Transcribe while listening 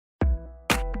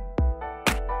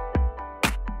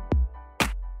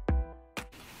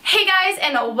Hey guys,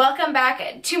 and welcome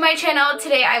back to my channel.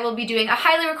 Today I will be doing a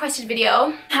highly requested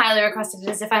video. Highly requested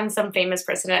as if I'm some famous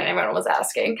person and everyone was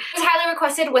asking. It was highly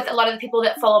requested with a lot of the people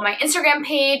that follow my Instagram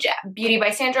page,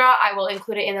 Beautybysandra. I will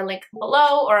include it in the link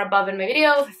below or above in my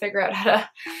video if I figure out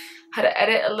how to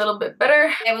edit a little bit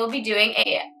better. I will be doing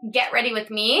a get ready with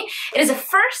me. It is a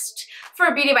first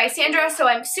for Beautybysandra, so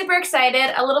I'm super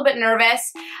excited, a little bit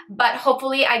nervous, but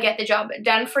hopefully I get the job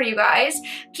done for you guys.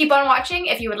 Keep on watching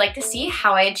if you would like to see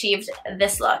how I achieved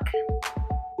this look.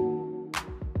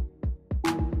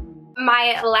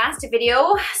 My last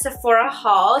video, Sephora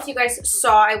haul, if you guys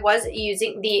saw, I was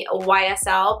using the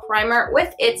YSL primer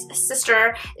with its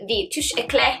sister, the Touche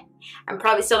Eclat. I'm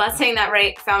probably still not saying that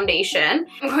right, foundation.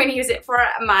 I'm going to use it for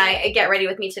my get ready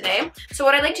with me today. So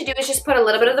what I like to do is just put a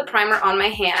little bit of the primer on my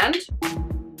hand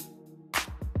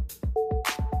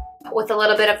with a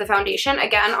little bit of the foundation,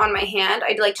 again, on my hand.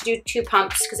 I'd like to do 2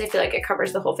 pumps because I feel like it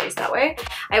covers the whole face that way.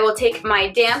 I will take my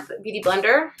damp beauty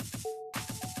blender.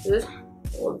 Ooh,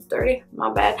 a little dirty,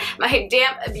 my bad. My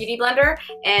damp beauty blender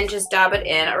and just dab it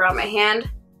in around my hand.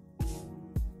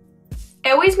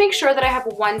 I always make sure that I have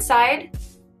one side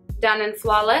done and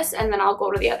flawless, and then I'll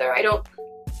go to the other. I don't,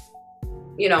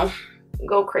 you know,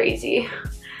 go crazy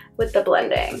with the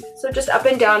blending. So just up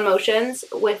and down motions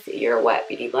with your wet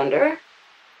beauty blender.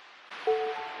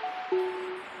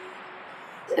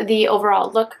 The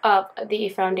overall look of the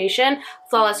foundation,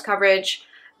 flawless coverage,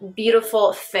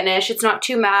 beautiful finish. It's not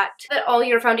too matte. All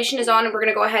your foundation is on, and we're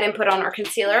gonna go ahead and put on our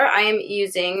concealer. I am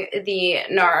using the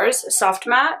NARS Soft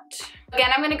Matte. Again,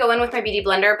 I'm gonna go in with my beauty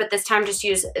blender, but this time just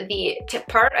use the tip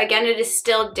part. Again, it is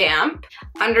still damp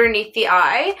underneath the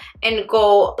eye, and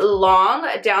go long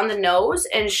down the nose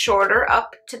and shorter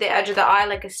up to the edge of the eye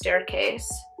like a staircase.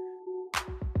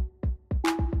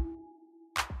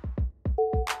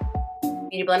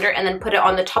 Beauty blender, and then put it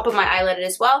on the top of my eyelid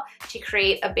as well to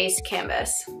create a base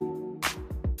canvas.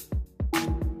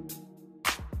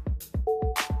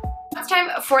 It's time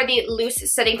for the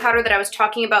loose setting powder that I was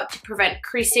talking about to prevent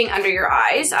creasing under your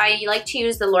eyes. I like to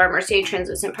use the Laura Mercier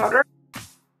translucent powder.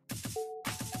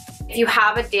 If you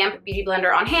have a damp beauty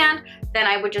blender on hand, then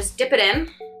I would just dip it in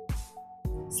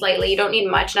slightly. You don't need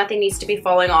much. Nothing needs to be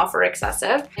falling off or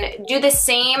excessive. And do the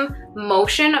same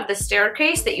motion of the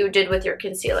staircase that you did with your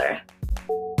concealer.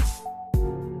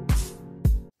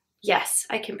 Yes,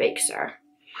 I can bake, sir.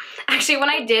 Actually, when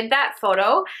I did that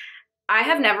photo, I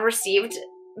have never received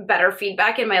better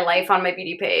feedback in my life on my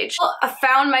beauty page. I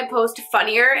found my post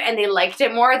funnier and they liked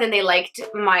it more than they liked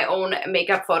my own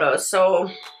makeup photos. So,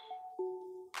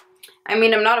 I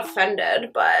mean, I'm not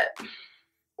offended, but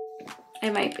I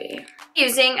might be.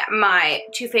 Using my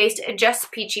Too Faced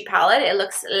Just Peachy palette, it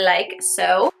looks like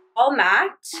so. All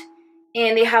matte.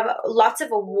 And they have lots of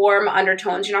warm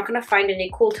undertones. You're not gonna find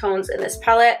any cool tones in this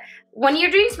palette. When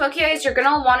you're doing smoky eyes, you're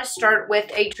gonna wanna start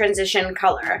with a transition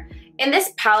color. In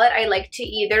this palette, I like to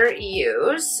either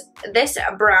use this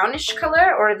brownish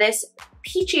color or this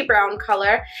peachy brown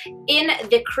color in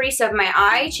the crease of my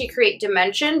eye to create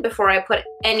dimension before I put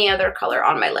any other color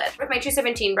on my lid. With my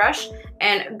 217 brush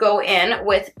and go in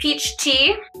with Peach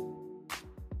Tea.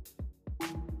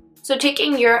 So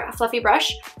taking your fluffy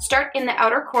brush, start in the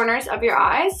outer corners of your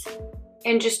eyes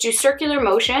and just do circular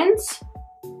motions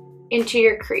into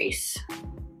your crease.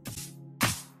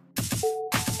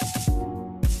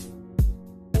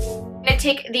 I'm gonna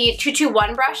take the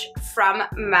 221 brush from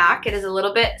MAC. It is a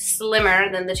little bit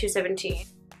slimmer than the 217.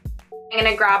 I'm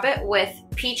gonna grab it with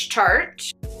Peach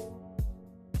Tart.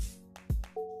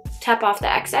 Tap off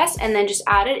the excess and then just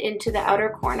add it into the outer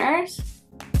corners.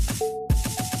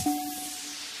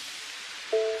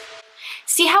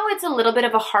 See how it's a little bit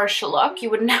of a harsh look?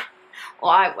 You wouldn't,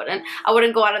 well, I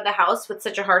wouldn't go out of the house with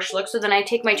such a harsh look. So then I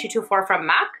take my 224 from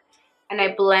MAC and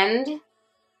I blend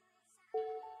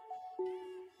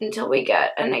until we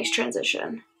get a nice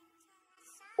transition.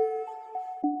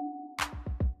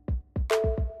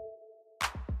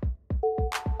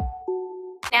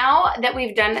 Now that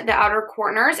we've done the outer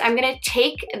corners, I'm gonna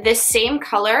take this same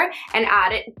color and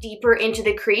add it deeper into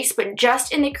the crease, but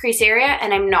just in the crease area,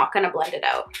 and I'm not gonna blend it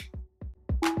out.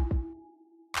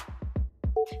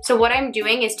 So what I'm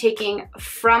doing is taking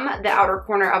from the outer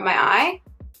corner of my eye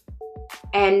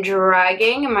and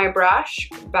dragging my brush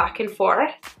back and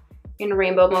forth in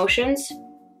rainbow motions,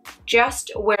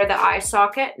 just where the eye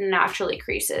socket naturally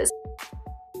creases.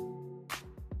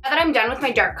 Now that I'm done with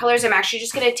my dark colors, I'm actually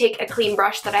just gonna take a clean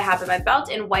brush that I have in my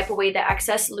belt and wipe away the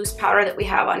excess loose powder that we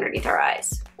have underneath our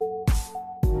eyes.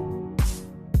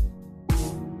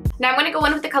 Now I'm gonna go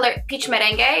in with the color Peach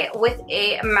Merengue with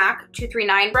a MAC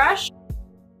 239 brush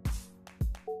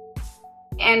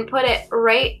and put it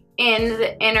right in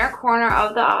the inner corner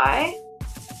of the eye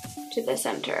to the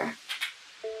center.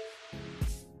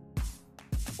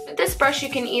 With this brush, you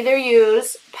can either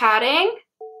use patting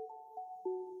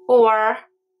or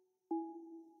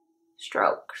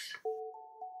strokes.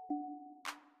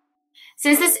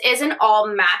 Since this is an all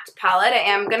matte palette, I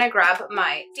am gonna grab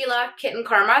my Stila Kitten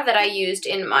Karma that I used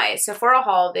in my Sephora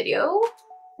haul video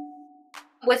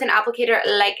with an applicator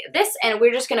like this, and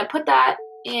we're just gonna put that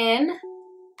in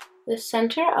the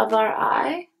center of our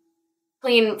eye.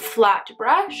 Clean, flat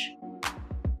brush.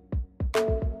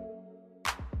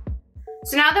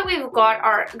 So now that we've got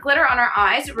our glitter on our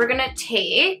eyes, we're gonna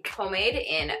take pomade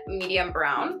in medium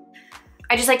brown.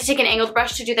 I just like to take an angled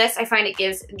brush to do this. I find it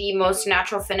gives the most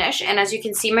natural finish, and as you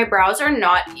can see, my brows are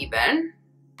not even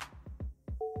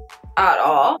at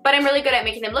all, but I'm really good at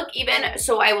making them look even,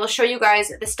 so I will show you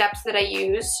guys the steps that I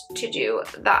use to do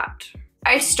that.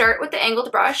 I start with the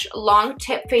angled brush, long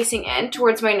tip facing in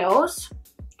towards my nose,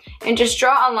 and just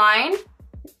draw a line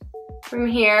from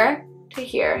here to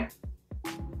here.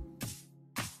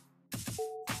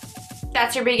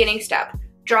 That's your beginning step.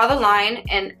 Draw the line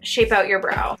and shape out your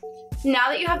brow. Now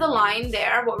that you have the line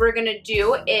there, what we're gonna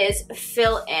do is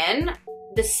fill in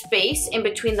the space in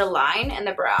between the line and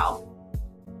the brow.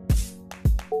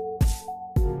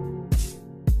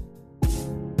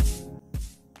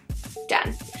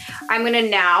 Done. I'm gonna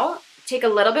now take a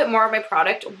little bit more of my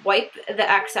product, wipe the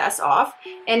excess off,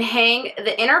 and hang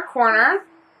the inner corner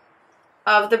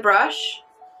of the brush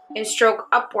and stroke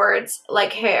upwards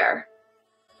like hair.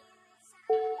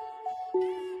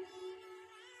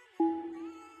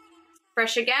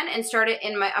 Brush again and start it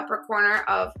in my upper corner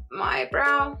of my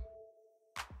brow.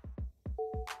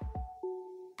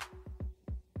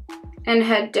 And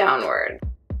head downward.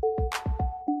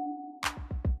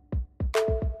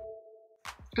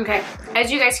 Okay,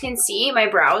 as you guys can see, my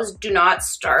brows do not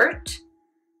start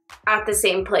at the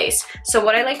same place. So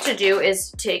what I like to do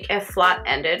is take a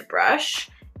flat-ended brush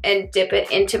and dip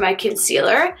it into my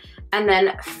concealer and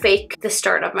then fake the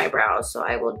start of my brows. So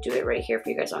I will do it right here for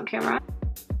you guys on camera.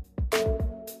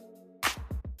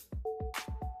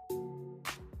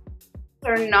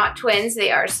 They're not twins,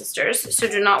 they are sisters, so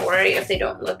do not worry if they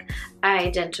don't look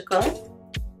identical.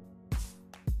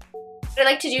 What I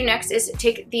like to do next is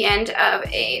take the end of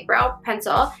a brow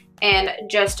pencil and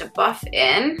just buff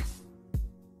in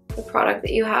the product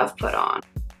that you have put on.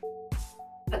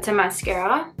 That's a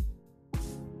mascara.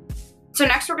 So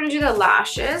next we're gonna do the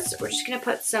lashes. We're just gonna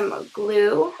put some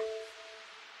glue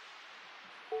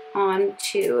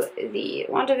onto the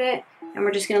wand of it, and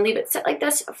we're just gonna leave it sit like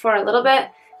this for a little bit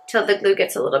till the glue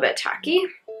gets a little bit tacky.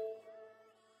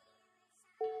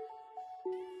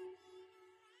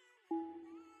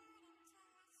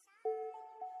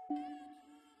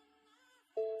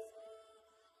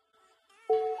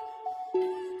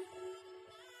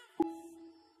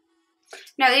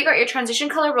 Now that you got your transition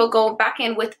color, we'll go back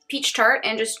in with Peach Tart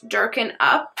and just darken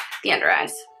up the under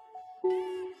eyes.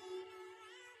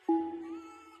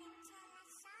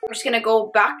 I'm just gonna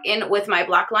go back in with my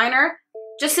black liner,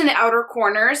 just in the outer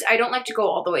corners. I don't like to go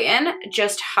all the way in,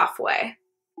 just halfway.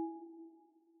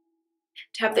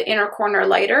 To have the inner corner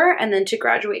lighter and then to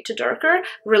graduate to darker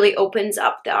really opens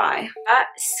up the eye.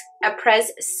 A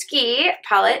Prez Ski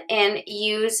palette and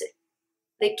use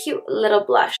the cute little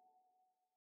blush.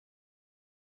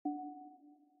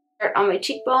 Start on my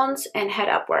cheekbones and head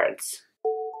upwards.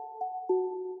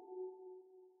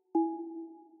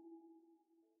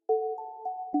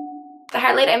 The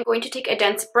highlight, I'm going to take a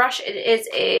dense brush. It is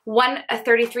a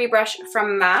 133 brush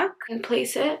from MAC and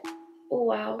place it. Oh,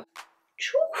 wow.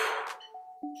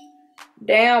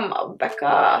 Damn,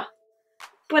 Becca.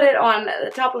 Put it on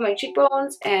the top of my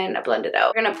cheekbones and blend it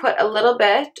out. We're gonna put a little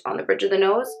bit on the bridge of the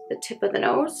nose, the tip of the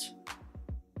nose.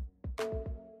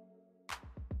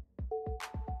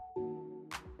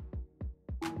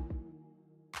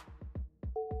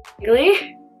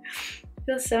 Really?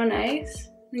 Feels so nice.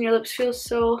 And your lips feel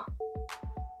so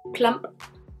plump.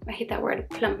 I hate that word,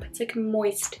 plump. It's like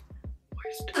moist.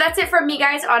 So that's it from me,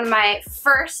 guys, on my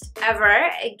first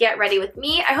ever Get Ready With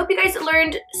Me. I hope you guys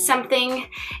learned something,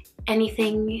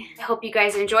 anything. I hope you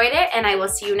guys enjoyed it, and I will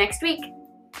see you next week.